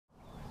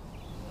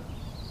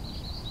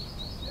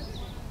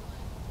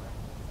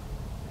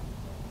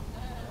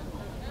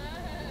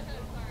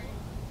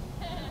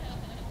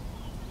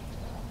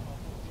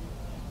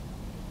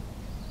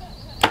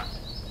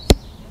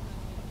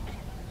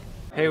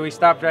Hey, we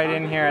stopped right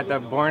in here at the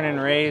Born and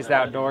Raised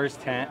Outdoors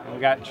tent. We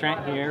got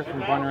Trent here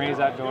from Born and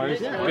Raised Outdoors.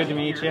 Good to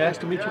meet you. Nice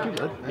to meet you too,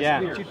 bud.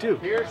 Nice to meet you too.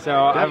 So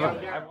I've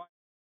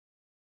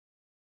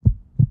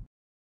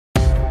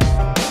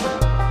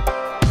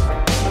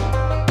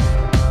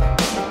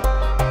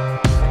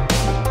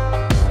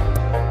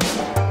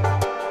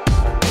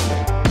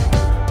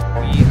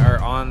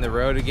on the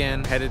road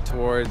again, headed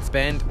towards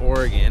Bend,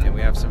 Oregon, and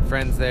we have some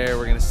friends there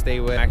we're gonna stay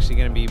with. I'm actually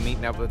gonna be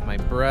meeting up with my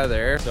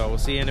brother, so we'll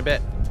see you in a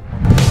bit.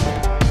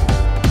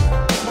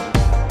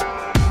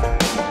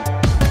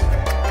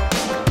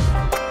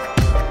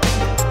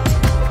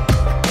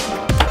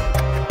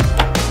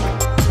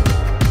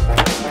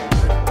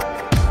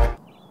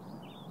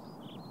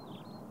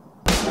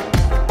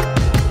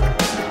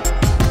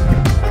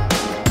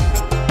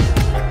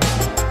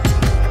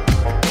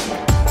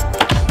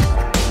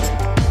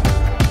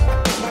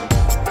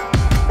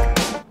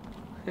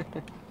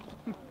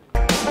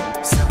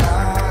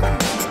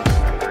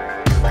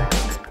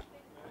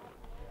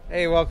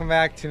 Hey, welcome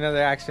back to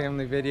another Axe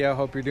Family video.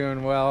 Hope you're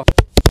doing well.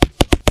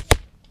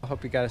 I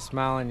hope you got a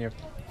smile on your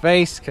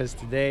face because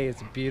today is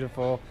a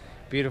beautiful,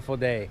 beautiful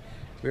day.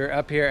 We're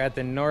up here at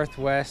the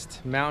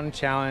Northwest Mountain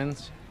Challenge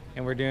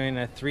and we're doing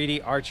a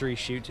 3D archery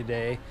shoot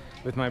today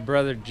with my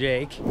brother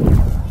Jake.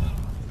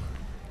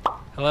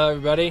 Hello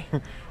everybody.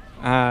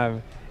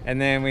 And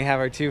then we have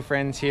our two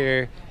friends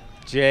here,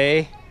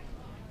 Jay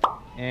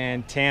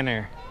and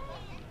Tanner.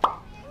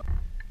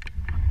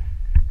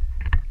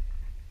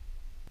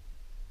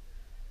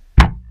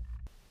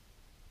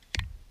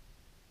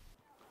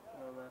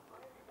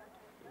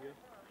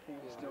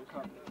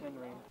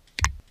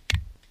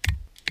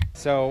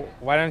 So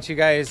why don't you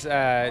guys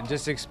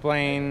just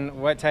explain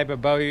what type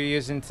of bow you're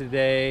using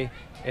today,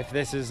 if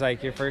this is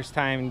like your first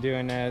time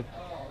doing a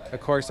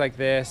course like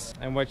this,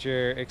 and what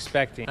you're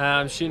expecting.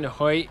 I'm shooting a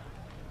Hoyt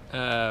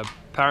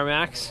Power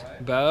Max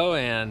bow,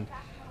 and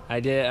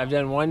I've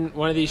done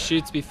one of these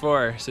shoots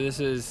before, so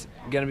this is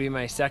gonna be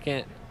my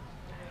second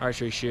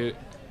archery shoot,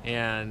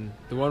 and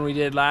the one we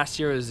did last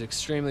year was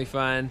extremely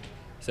fun,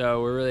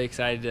 so we're really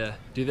excited to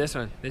do this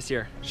one this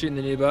year, shooting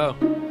the new bow.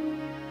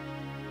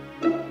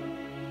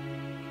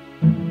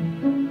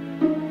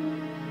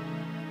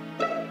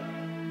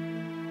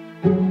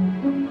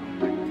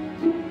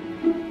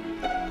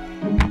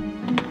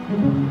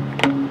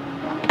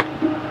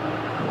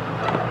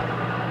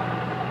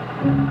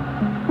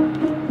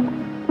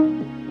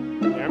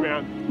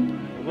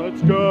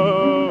 Let's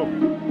go!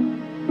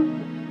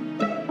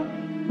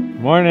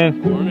 Morning.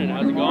 Morning,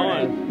 how's it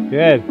going?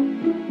 Good.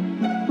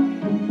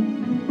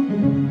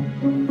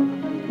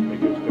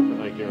 Like it's different,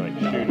 like you're like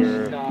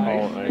shooter,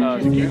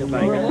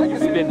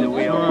 Spin the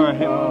wheel. I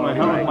hit my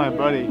helmet with my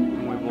buddy.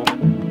 And we both...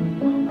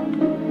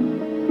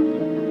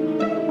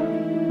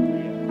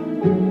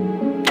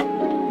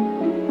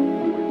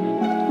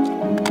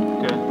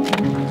 Good.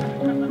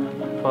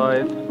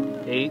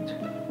 5, 8,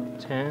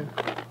 10.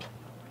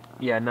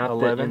 Yeah, not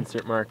 11. the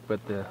insert mark,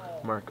 but the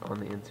mark on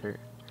the insert.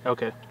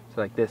 Okay.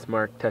 So like this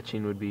mark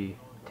touching would be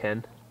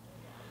 10.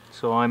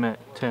 So I'm at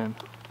 10.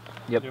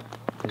 Yep. This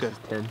Good. is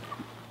 10.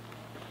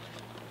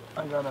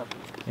 I got up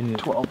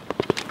 12.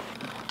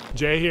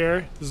 Jay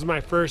here. This is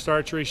my first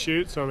archery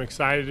shoot, so I'm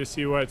excited to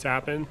see what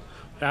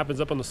happens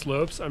up on the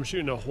slopes. I'm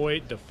shooting a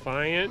Hoyt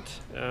Defiant.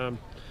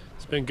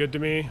 It's been good to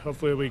me.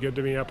 Hopefully it'll be good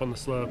to me up on the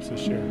slopes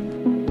this year.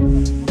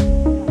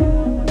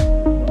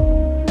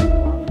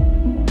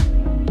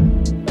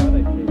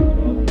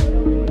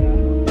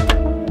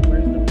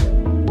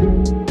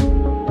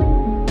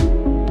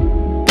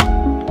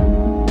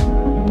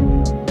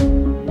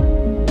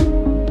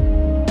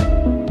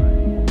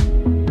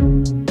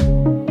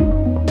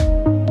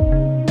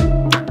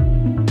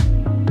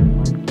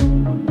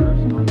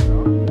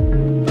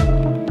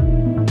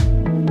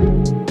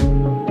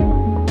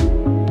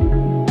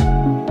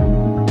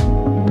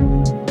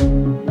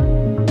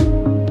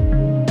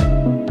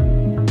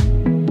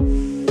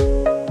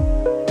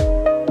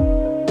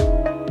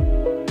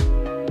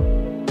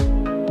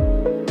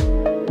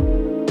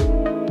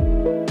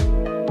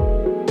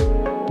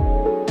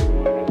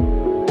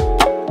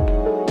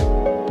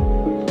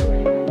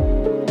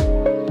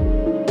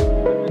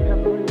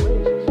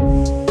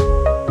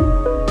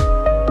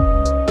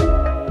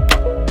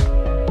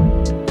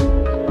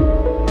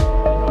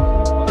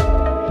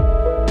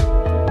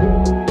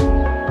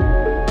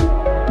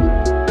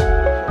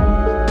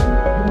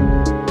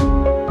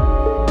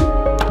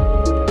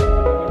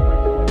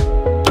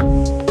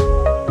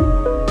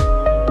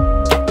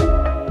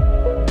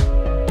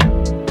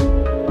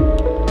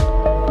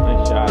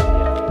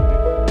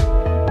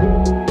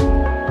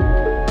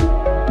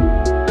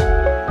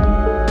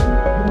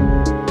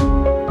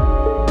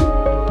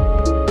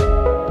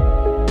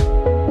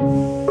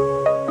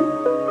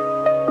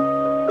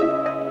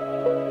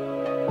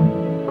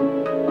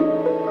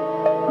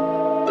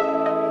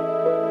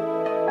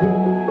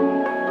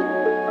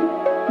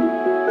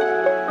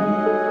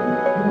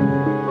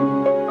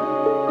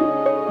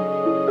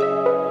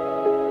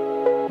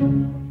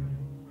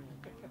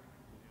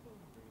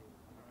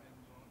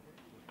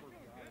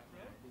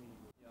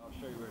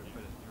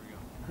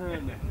 My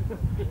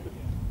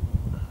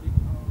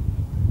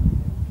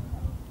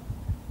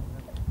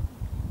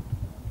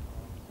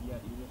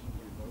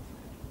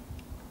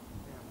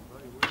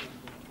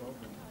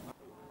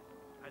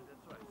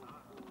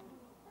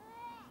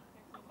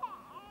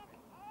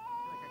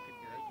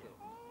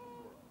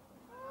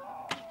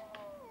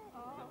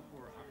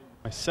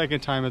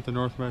second time at the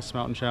North West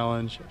Mountain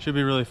Challenge. Should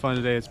be really fun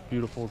today. It's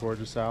beautiful,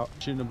 gorgeous out.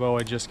 Shooting a bow,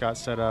 I just got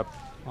set up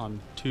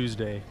on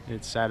Tuesday.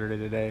 It's Saturday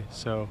today,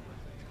 so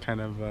kind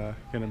of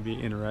gonna be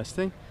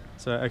interesting.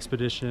 It's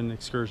Expedition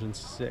Excursion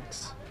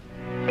 6.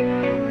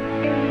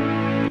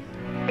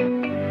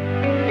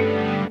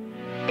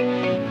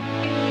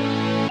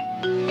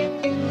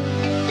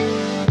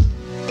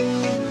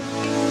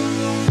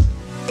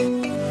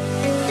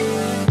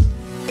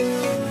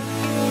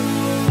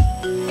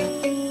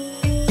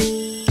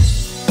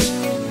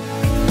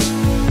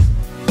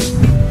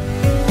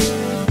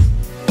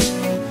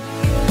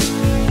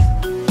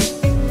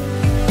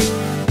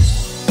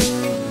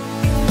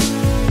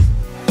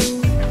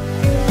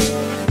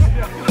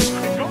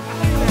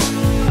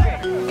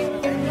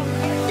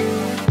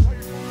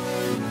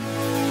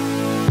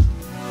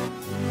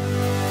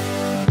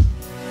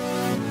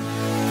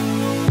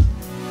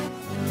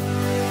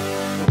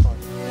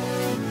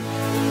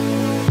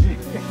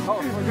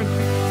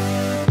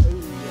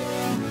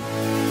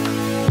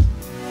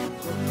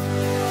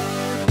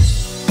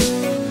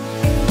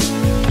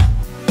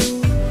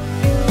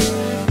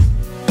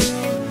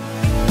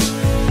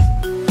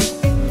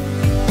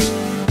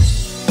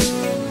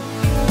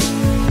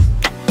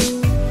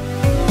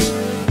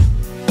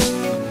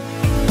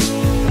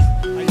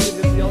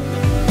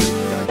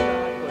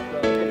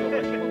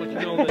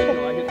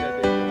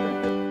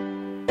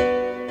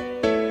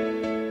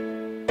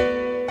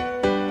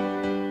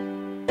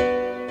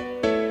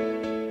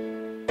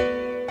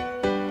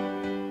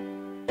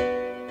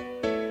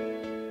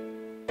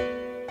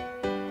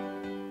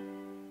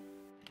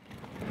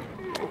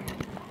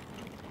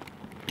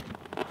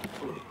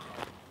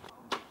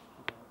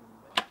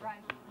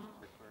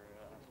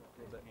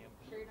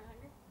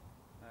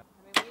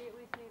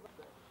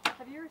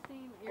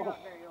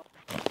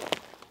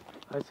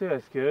 I'd say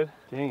that's good.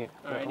 Dang it.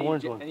 Right,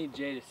 I need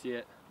Jay to see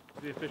it.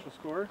 The official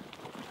score?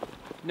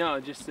 No,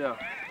 just so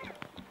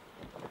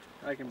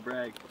I can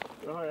brag.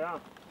 Oh yeah.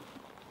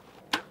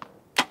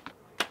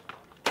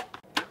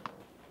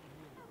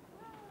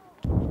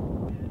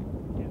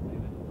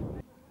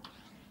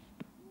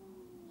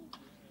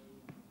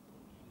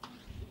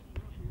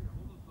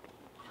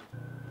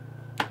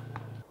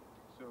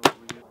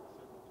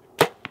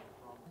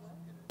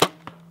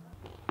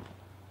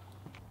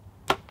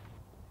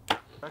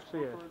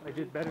 Actually, I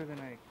did better than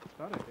I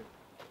thought I did.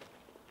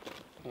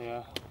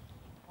 Yeah.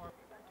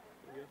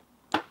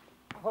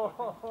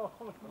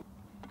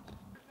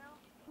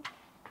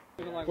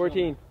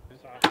 14.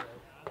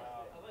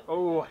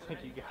 Oh, I think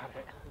you got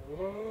it.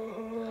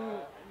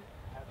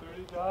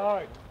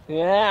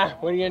 Yeah,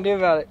 what are you gonna do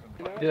about it?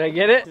 Did I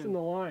get it? In the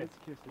line.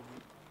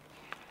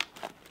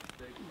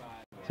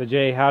 So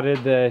Jay, how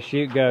did the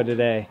shoot go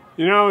today?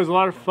 You know, it was a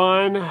lot of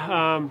fun.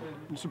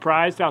 I'm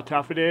surprised how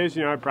tough it is.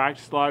 You know, I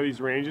practiced a lot of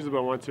these ranges,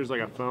 but once there's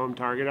like a foam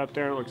target up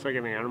there, it looks like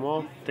an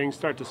animal. Things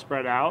start to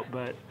spread out,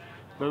 but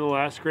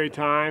nonetheless, great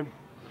time.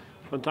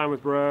 Fun time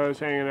with bros,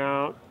 hanging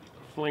out,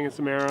 flinging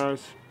some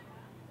arrows.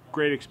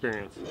 Great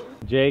experience.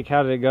 Jake,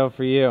 how did it go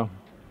for you?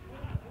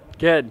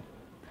 Good.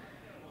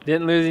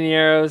 Didn't lose any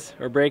arrows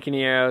or break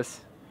any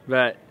arrows,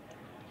 but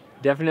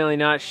definitely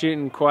not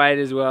shooting quite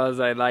as well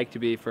as I'd like to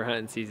be for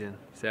hunting season.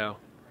 So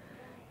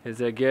it's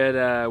a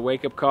good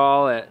wake-up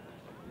call at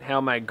how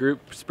my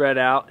group spread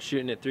out,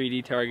 shooting at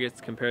 3D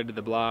targets compared to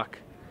the block,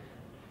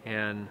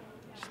 and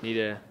just need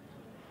to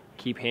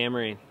keep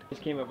hammering.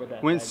 Just came up with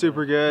that. Went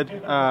super good.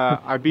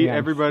 I beat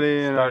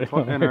everybody in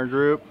our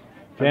group.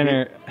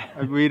 I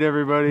beat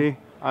everybody.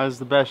 I was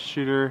the best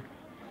shooter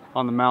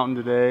on the mountain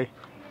today.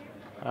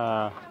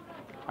 I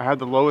had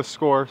the lowest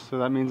score, so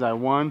that means I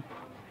won.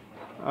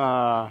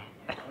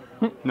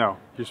 No,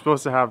 you're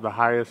supposed to have the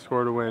highest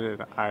score to win,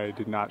 and I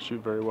did not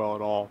shoot very well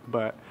at all,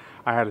 but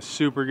I had a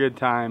super good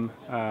time.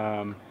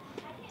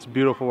 It's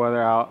beautiful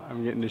weather out.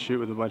 I'm getting to shoot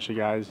with a bunch of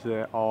guys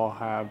that all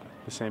have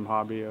the same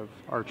hobby of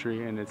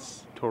archery, and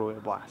it's totally a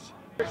blast.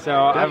 So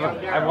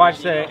I've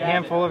watched a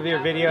handful of your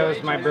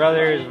videos. My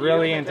brother is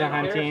really into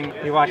hunting.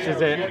 He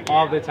watches it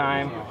all the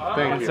time.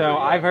 And so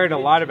I've heard a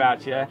lot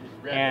about you.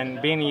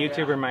 And being a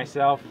YouTuber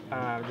myself,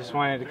 just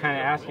wanted to kind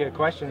of ask you a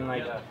question,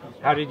 like,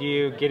 how did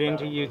you get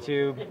into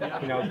YouTube?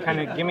 You know, kind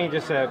of give me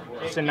just a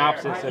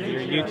synopsis of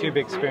your YouTube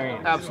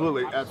experience.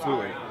 Absolutely,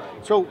 absolutely.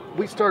 So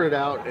we started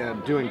out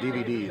doing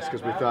DVDs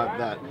because we thought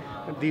that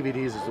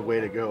DVDs is the way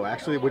to go.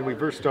 Actually, when we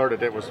first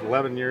started, it was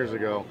 11 years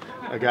ago,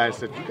 a guy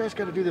said, you guys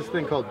got to do this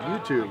thing called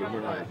YouTube. And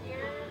we're like,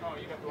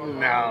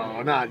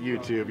 no, not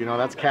YouTube. You know,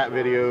 that's cat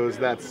videos.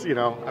 That's, you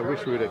know, I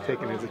wish we would have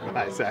taken his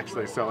advice,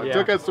 actually. So it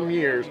took us some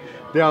years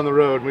down the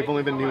road. We've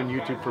only been doing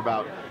YouTube for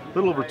about a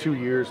little over 2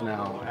 years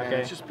now. And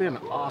it's just been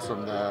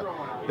awesome. The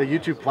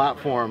YouTube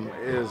platform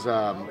is,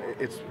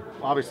 it's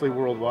obviously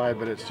worldwide,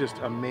 but it's just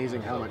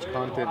amazing how much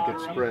content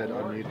gets spread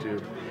on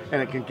YouTube,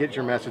 and it can get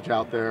your message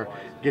out there,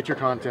 get your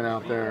content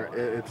out there.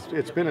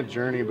 It's been a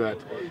journey, but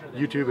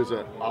YouTube is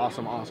an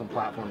awesome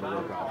platform to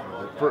work off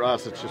of. For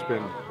us, it's just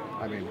been,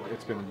 I mean,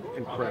 it's been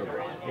incredible.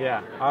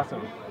 Yeah,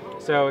 awesome.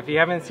 So if you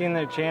haven't seen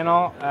their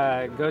channel,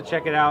 go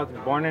check it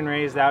out. Born and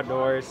Raised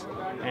Outdoors.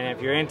 And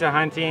if you're into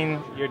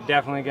hunting, you're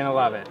definitely gonna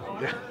love it.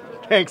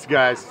 Thanks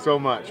guys so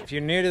much. If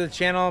you're new to the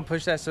channel,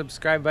 push that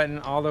subscribe button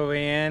all the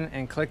way in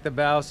and click the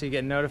bell so you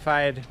get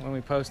notified when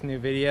we post new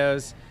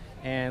videos.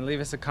 And leave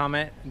us a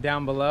comment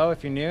down below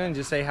if you're new and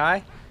just say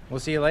hi. We'll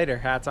see you later.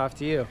 Hats off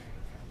to you.